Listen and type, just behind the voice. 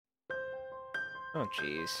Oh,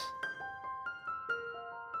 jeez.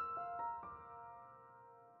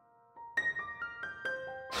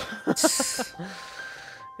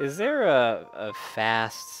 Is there a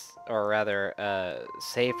fast, or rather, a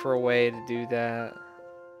safer way to do that?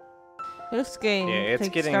 This Yeah, game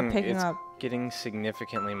start picking it's up. getting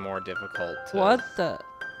significantly more difficult to. What the?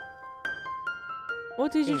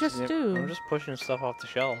 What did you just I'm do? just pushing stuff off the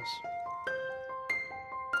shelves.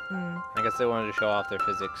 Hmm. I guess they wanted to show off their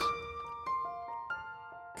physics.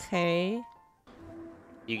 Okay.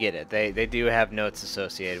 You get it. They do have notes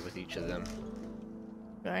associated with each of them.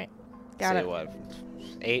 Right. Got Say it. what?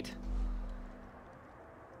 8?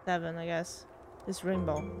 7, I guess. This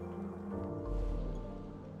rainbow.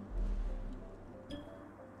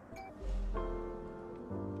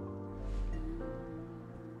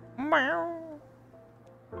 Meow.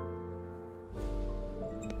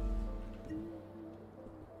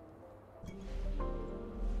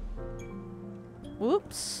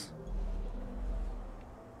 Whoops.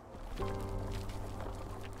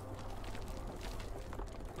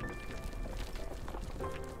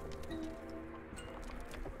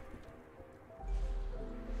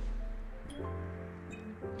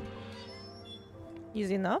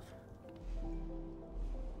 Easy enough.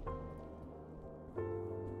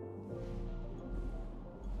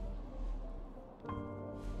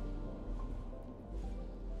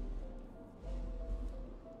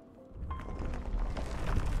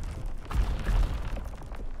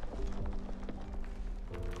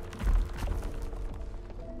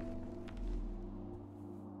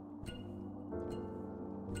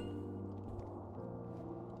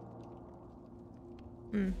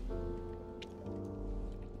 Hmm.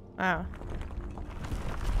 Wow.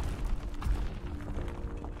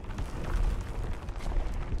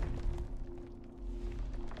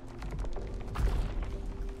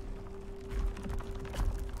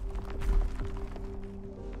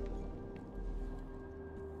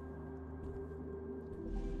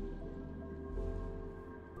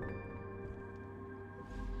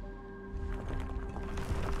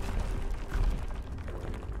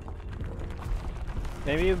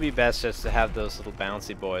 Maybe it would be best just to have those little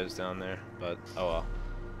bouncy boys down there, but oh well.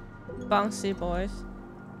 Bouncy boys.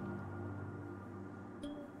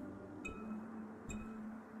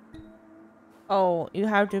 Oh, you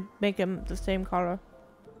have to make them the same color.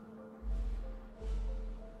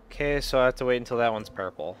 Okay, so I have to wait until that one's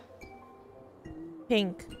purple.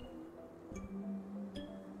 Pink.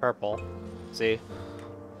 Purple. See?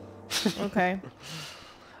 Okay.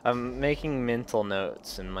 I'm making mental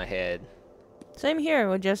notes in my head. Same here.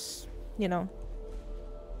 We're just,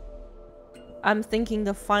 I'm thinking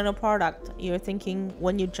the final product. You're thinking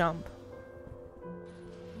when you jump.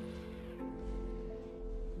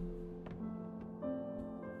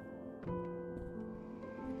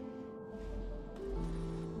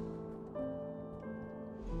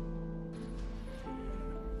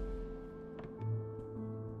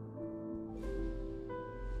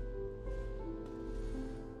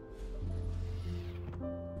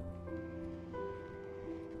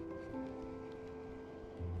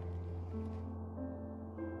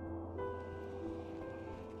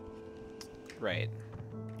 Right.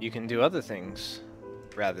 You can do other things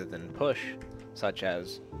rather than push, such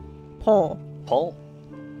as Pull. pull.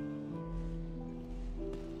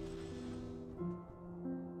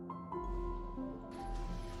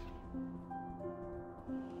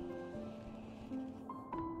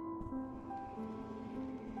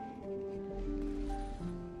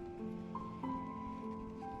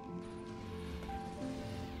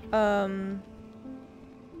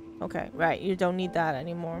 Okay, right. You don't need that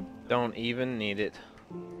anymore. Don't even need it.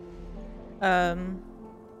 Um.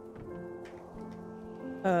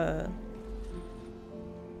 Uh.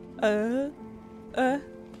 Uh. Uh.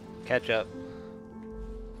 Catch up.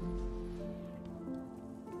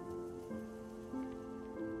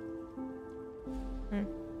 Hmm.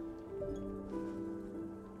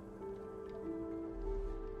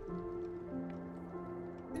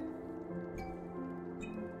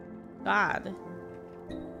 God.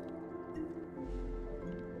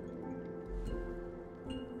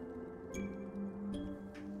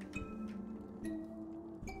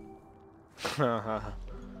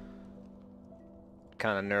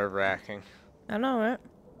 Kind of nerve-wracking. I know, right?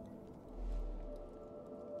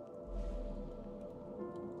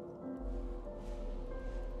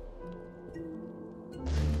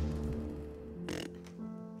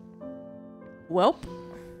 Welp.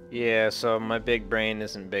 Yeah, so my big brain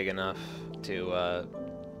isn't big enough to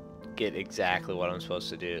get exactly what I'm supposed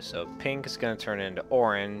to do. So pink is going to turn into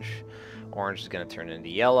orange, orange is going to turn into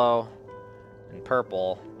yellow, and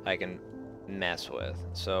purple I can mess with.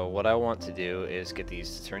 So what I want to do is get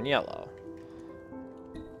these to turn yellow.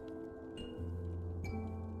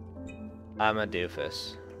 I'm a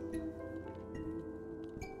doofus.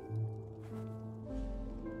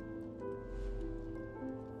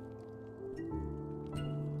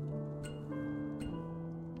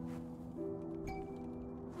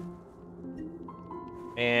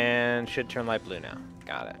 And should turn light blue now.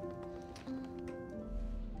 Got it.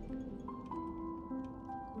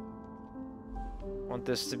 Want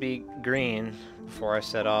this to be green before I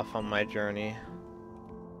set off on my journey.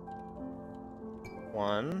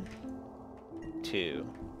 1, 2.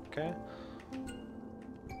 Okay.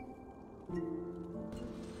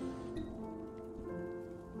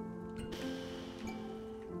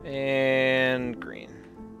 And green.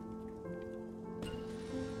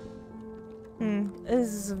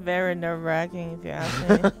 This is very nerve-wracking if you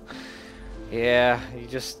ask me. Yeah, you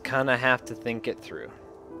just kind of have to think it through.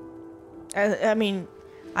 I mean,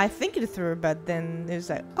 I think it through, but then it's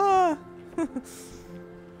like, oh.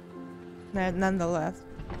 Nonetheless.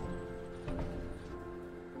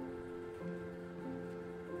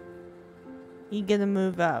 You get to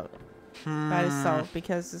move out by itself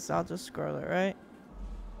because it's auto-scroller, right?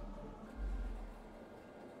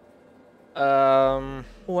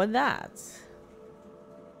 Or that.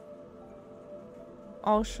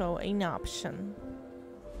 Also an option.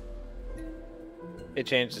 It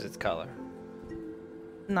changes its color.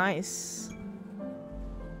 Nice.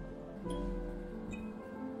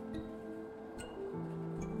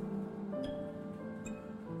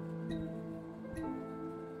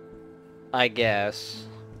 I guess.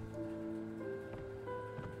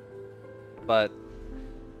 But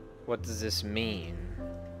what does this mean?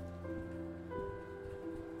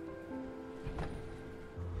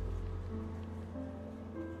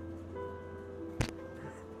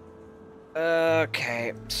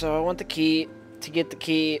 Okay, so I want the key. To get the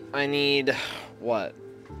key, I need what?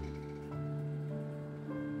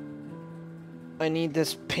 I need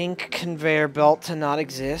this pink conveyor belt to not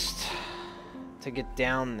exist to get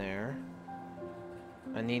down there.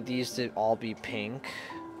 I need these to all be pink.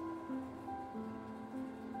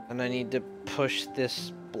 And I need to push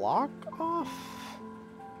this block off?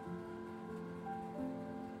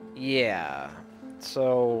 Yeah.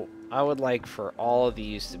 So I would like for all of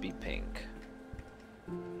these to be pink.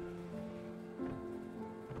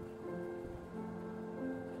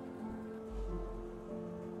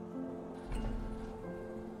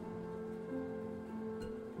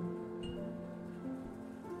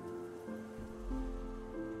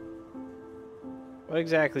 What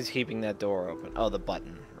exactly is keeping that door open? Oh, the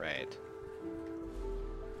button, right.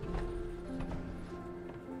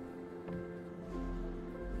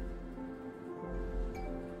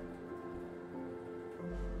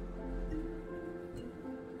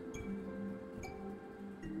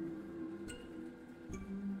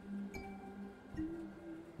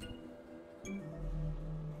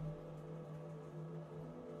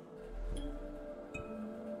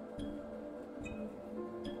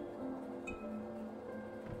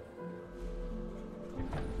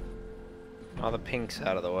 All the pink's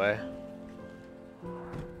out of the way.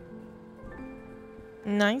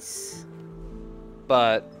 Nice.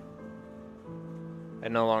 But I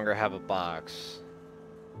no longer have a box.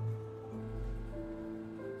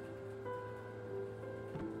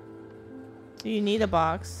 Do you need a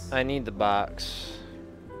box? I need the box.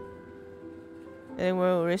 And it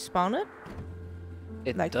will respawn it?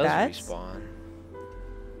 It Like does that? respawn.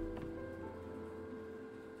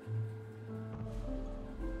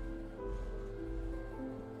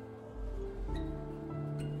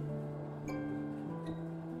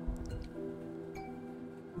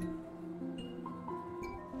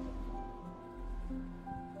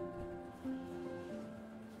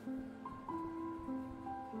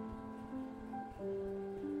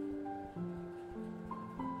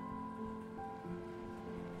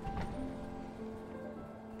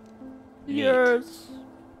 Yes.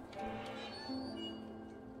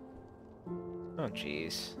 Oh,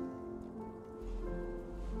 jeez.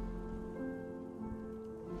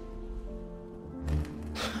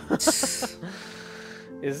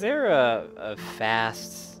 Is there a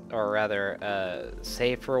fast, or rather, a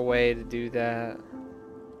safer way to do that?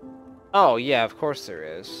 Oh, yeah, of course there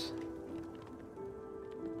is.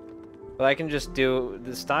 But I can just do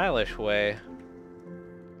the stylish way.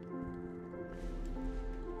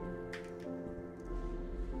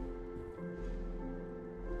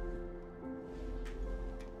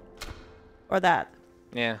 Or that.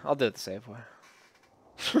 Yeah, I'll do it the safe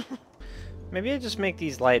way. Maybe I just make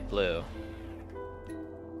these light blue.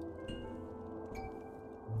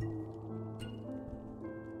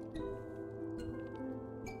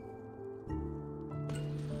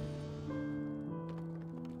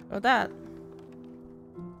 Or that.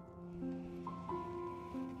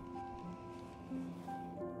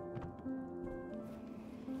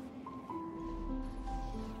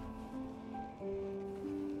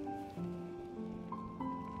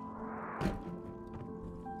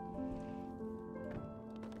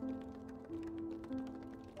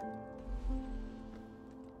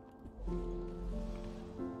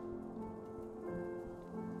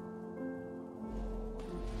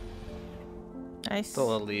 Nice. It's a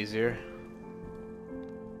little easier.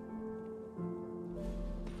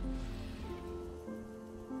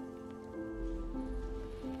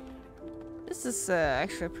 This is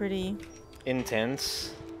actually pretty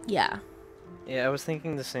Intense. Yeah. Yeah, I was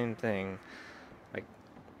thinking the same thing. Like,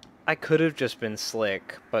 I could have just been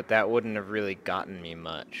slick, but that wouldn't have really gotten me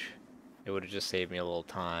much. It would have just saved me a little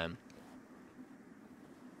time.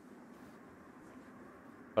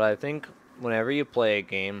 But I think whenever you play a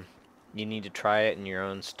game, you need to try it in your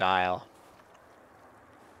own style.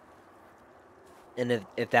 And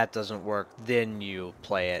if that doesn't work, then you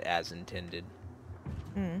play it as intended.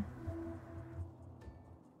 Mm.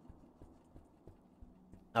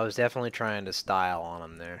 I was definitely trying to style on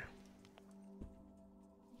them there.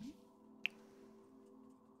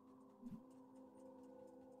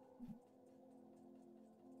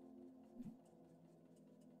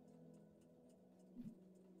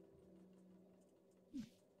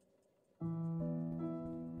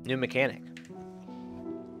 New mechanic.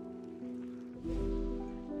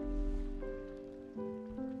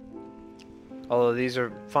 Although these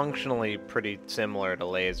are functionally pretty similar to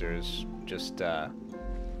lasers, just Are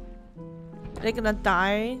they gonna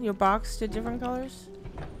dye your box to different colors?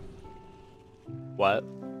 what?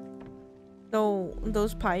 So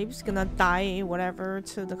those pipes gonna dye whatever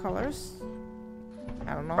to the colors?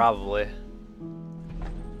 I don't know. Probably.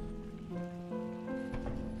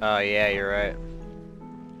 Oh yeah, you're right.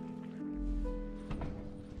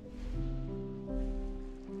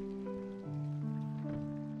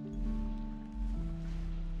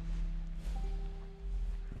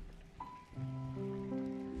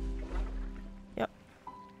 Yep.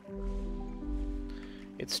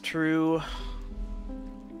 It's true.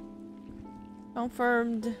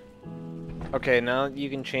 Confirmed. Okay, now you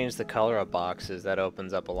can change the color of boxes. That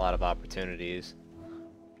opens up a lot of opportunities.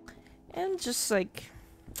 And just like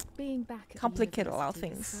Being back at the complicate a lot of university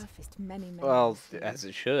has things. surfaced many Well, memories for me. as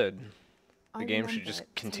it should. The I game should remember just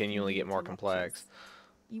taking continually you get more to complex. lectures.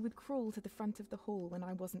 You would crawl to the front of the hall when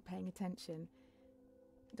I wasn't paying attention.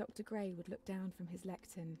 Dr. Gray would look down from his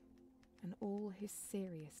lectern, and all his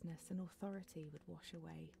seriousness and authority would wash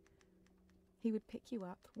away. He would pick you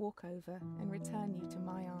up, walk over, and return you to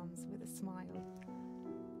my arms with a smile.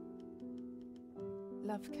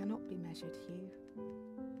 Love cannot be measured, Hugh.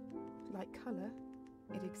 Like colour,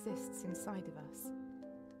 it exists inside of us.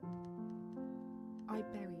 I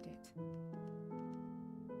buried it.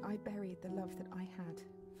 I buried the love that I had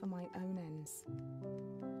for my own ends.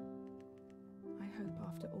 I hope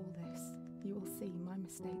after all this, you will see my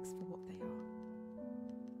mistakes for what they are.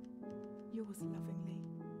 Yours lovingly,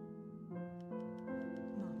 Mum.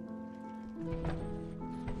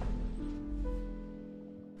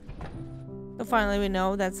 So finally we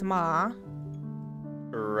know that's Ma.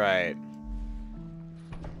 Right.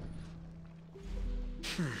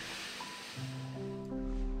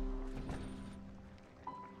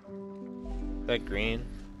 Is that green?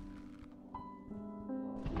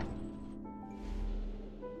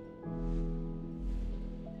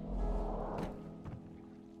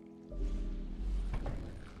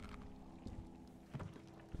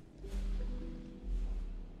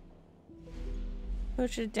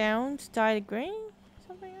 Push it down to dye the green?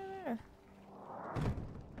 Something like that.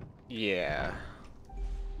 Yeah.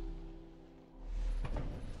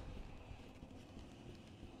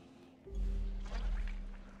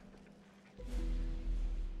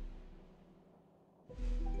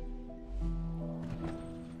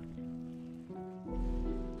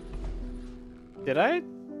 Did I?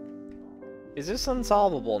 Is this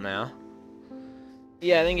unsolvable now?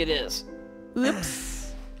 Yeah, I think it is.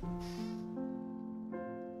 Oops.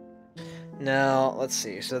 Now, let's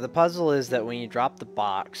see. So the puzzle is that when you drop the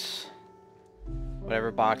box,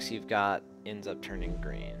 whatever box you've got ends up turning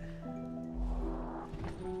green.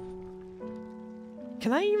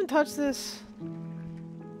 Can I even touch this?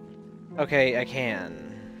 Okay, I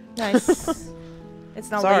can. Nice. It's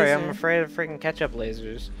not Sorry, laser. I'm afraid of freaking ketchup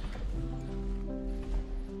lasers.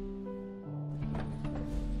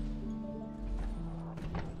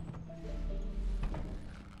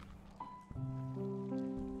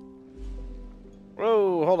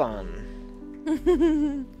 Whoa, hold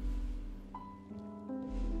on.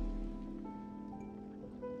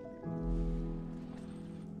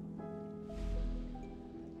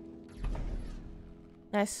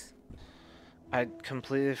 Nice. I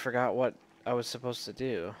completely forgot what I was supposed to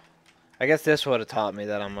do. I guess this would have taught me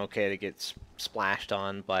that I'm okay to get splashed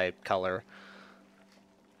on by color.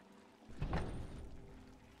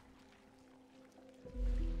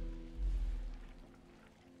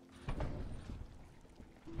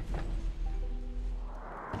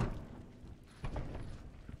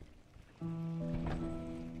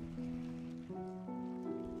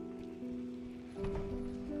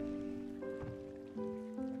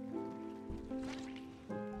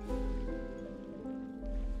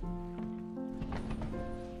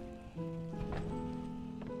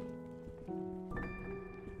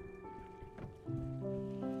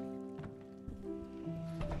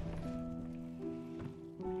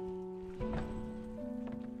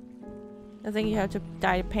 I think you have to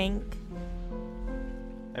dye pink.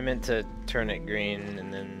 I meant to turn it green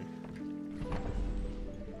and then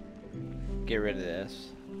get rid of this.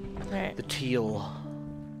 Right. The teal.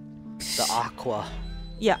 The aqua.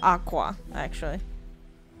 Yeah, aqua, actually.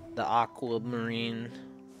 The aquamarine.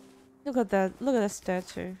 Look at that. Look at that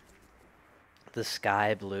statue. The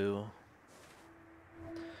sky blue.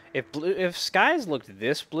 If skies looked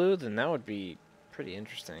this blue, then that would be pretty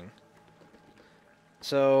interesting.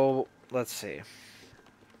 So, let's see.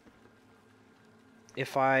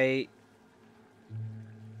 If I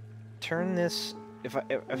turn this, if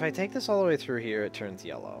I take this all the way through here, it turns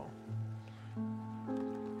yellow.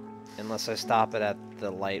 Unless I stop it at the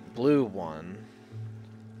light blue one,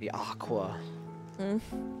 the aqua. Mm.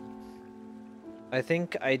 I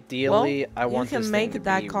think ideally I want can this make thing to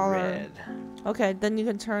that be color. red. Okay, then you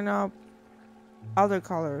can turn up other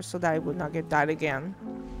colors so that it would not get dyed again.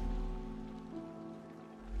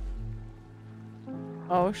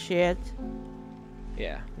 Oh shit.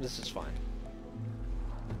 Yeah, this is fine.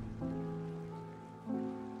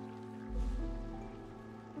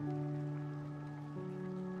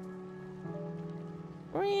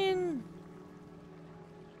 Green.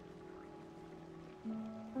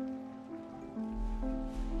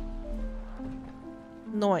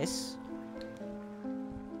 Noise.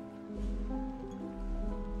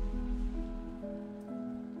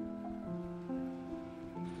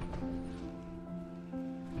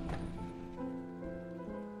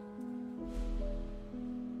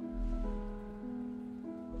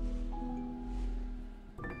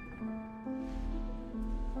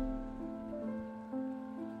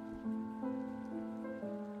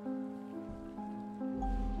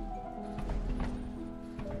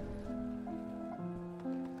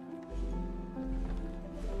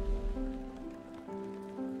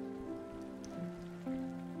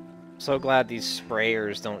 So glad these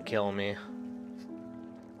sprayers don't kill me.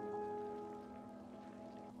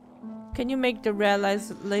 Can you make the red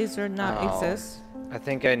laser not Oh. exist? I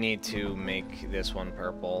think I need to make this one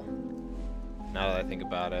purple. Now that I think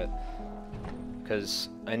about it. Because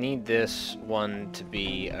I need this one to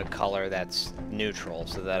be a color that's neutral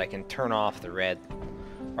so that I can turn off the red.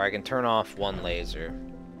 Or I can turn off one laser.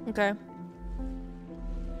 Okay.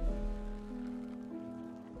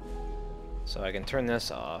 So I can turn this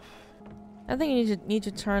off. I think you need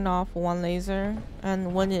to turn off one laser,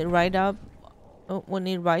 and when it rises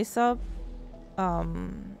up,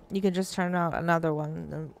 you can just turn on another one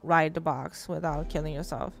and ride the box without killing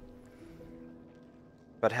yourself.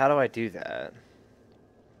 But how do I do that?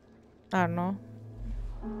 I don't know.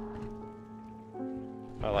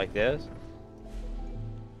 Oh, like this?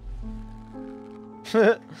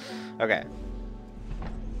 Okay.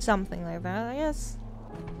 Something like that, I guess.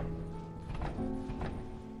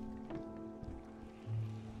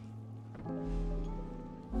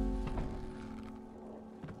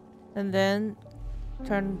 And then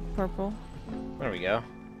turn purple. There we go.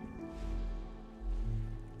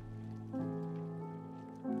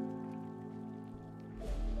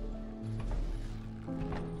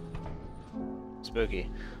 Spooky.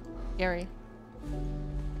 Scary.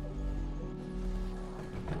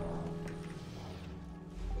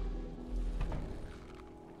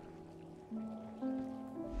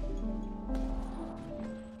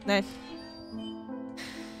 Nice.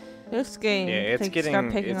 This game Yeah, it's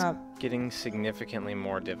start picking up. getting significantly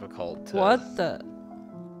more difficult to... What the?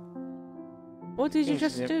 What did you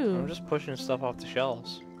just I'm do? just pushing stuff off the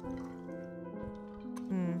shelves.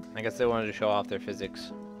 Hmm. I guess they wanted to show off their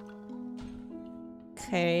physics.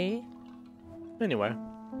 Okay. Anyway.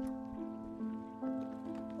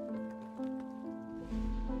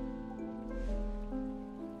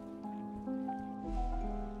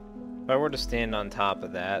 If I were to stand on top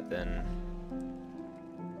of that, then...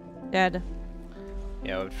 Dead.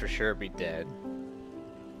 yeah, it would for sure be dead.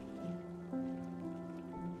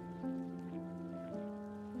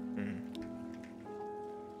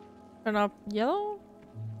 turn up yellow.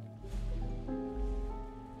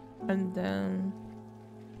 And then...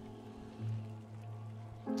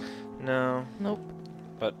 No. Nope.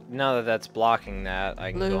 But now that that's blocking that,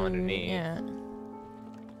 I can Blue, go underneath. yeah.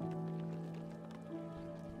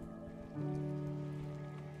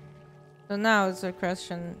 So now it's a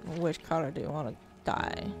question, which color do you want to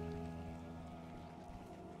dye?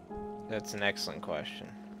 That's an excellent question.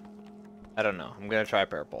 I don't know. I'm gonna try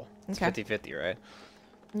purple. It's Okay. 50-50, right?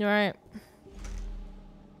 You're right.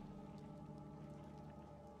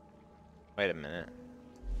 Wait a minute.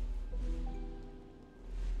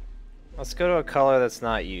 Let's go to a color that's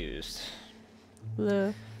not used.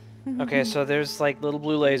 Blue. Okay, so there's like little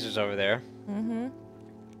blue lasers over there. Mm-hmm.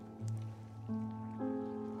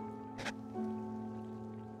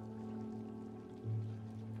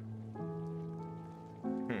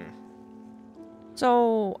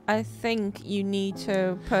 So I think you need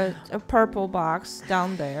to put a purple box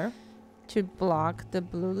down there to block the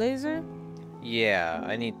blue laser. Yeah,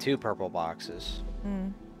 I need 2 purple boxes.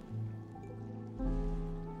 Mm.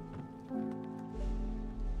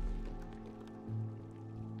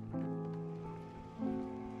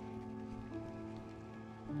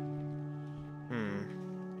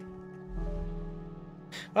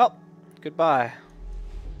 Well, goodbye.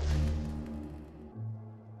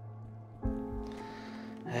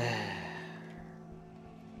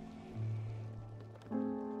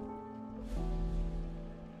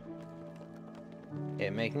 Okay,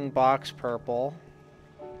 making box purple.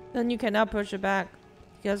 Then you cannot push it back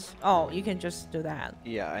because you can just do that.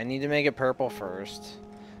 Yeah, I need to make it purple first.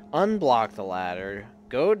 Unblock the ladder.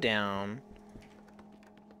 Go down.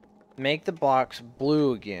 Make the box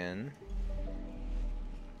blue again.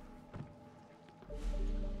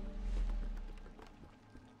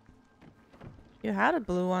 You had a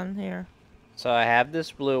blue one here. So I have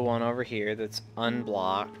this blue one over here that's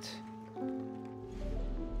unblocked.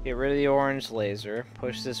 Get rid of the orange laser.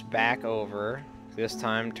 Push this back over. This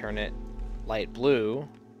time turn it light blue.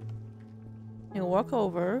 You walk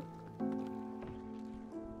over.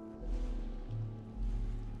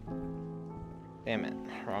 Damn it.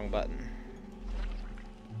 Wrong button.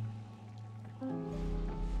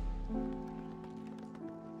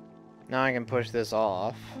 Now I can push this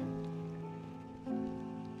off.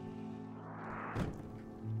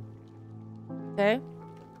 Okay.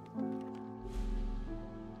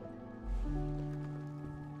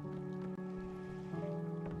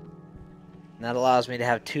 And that allows me to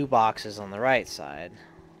have 2 boxes on the right side.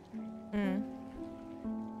 Mm.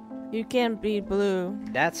 You can't be blue.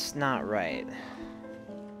 That's not right.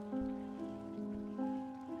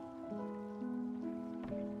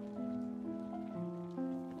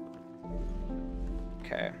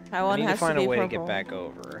 Okay. That I one need to has to find a be way to purple. get back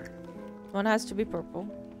over. One has to be purple.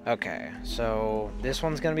 Okay, so this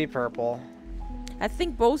one's gonna be purple. I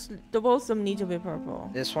think both of them need to be purple.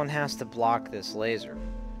 This one has to block this laser.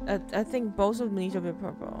 I think both of them need to be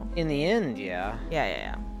purple. In the end, yeah.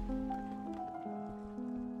 Yeah.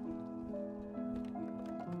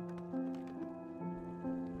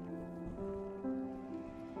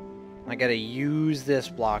 I gotta use this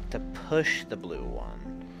block to push the blue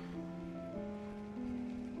one.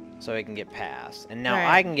 So I can get past. And now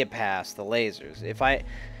Right. I can get past the lasers.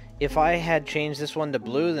 If I had changed this one to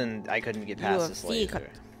blue, then I couldn't get past this laser.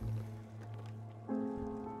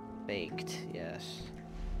 Baked, yes.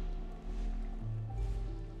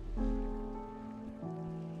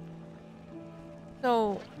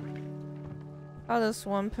 So, how does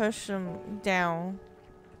one push them down?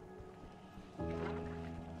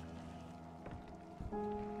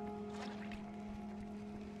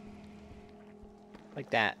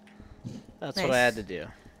 Like that. That's Nice. what I had to do.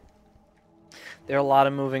 There are a lot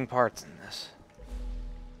of moving parts in this.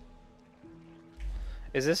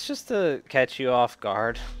 Is this just to catch you off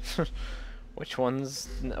guard? Which one's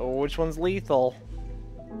lethal?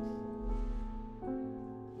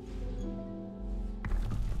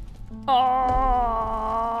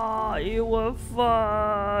 Oh, you were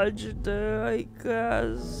fudged, I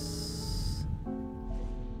guess.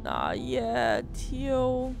 Not yet,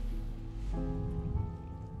 yo.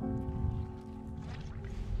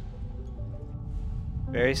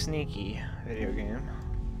 Very sneaky video game.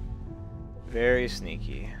 Very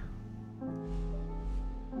sneaky.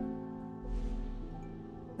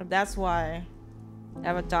 That's why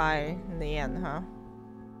I would die in the end, huh?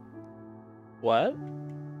 What?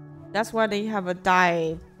 That's why they have a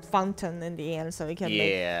dye fountain in the end, so you can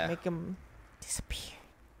Yeah. make them disappear.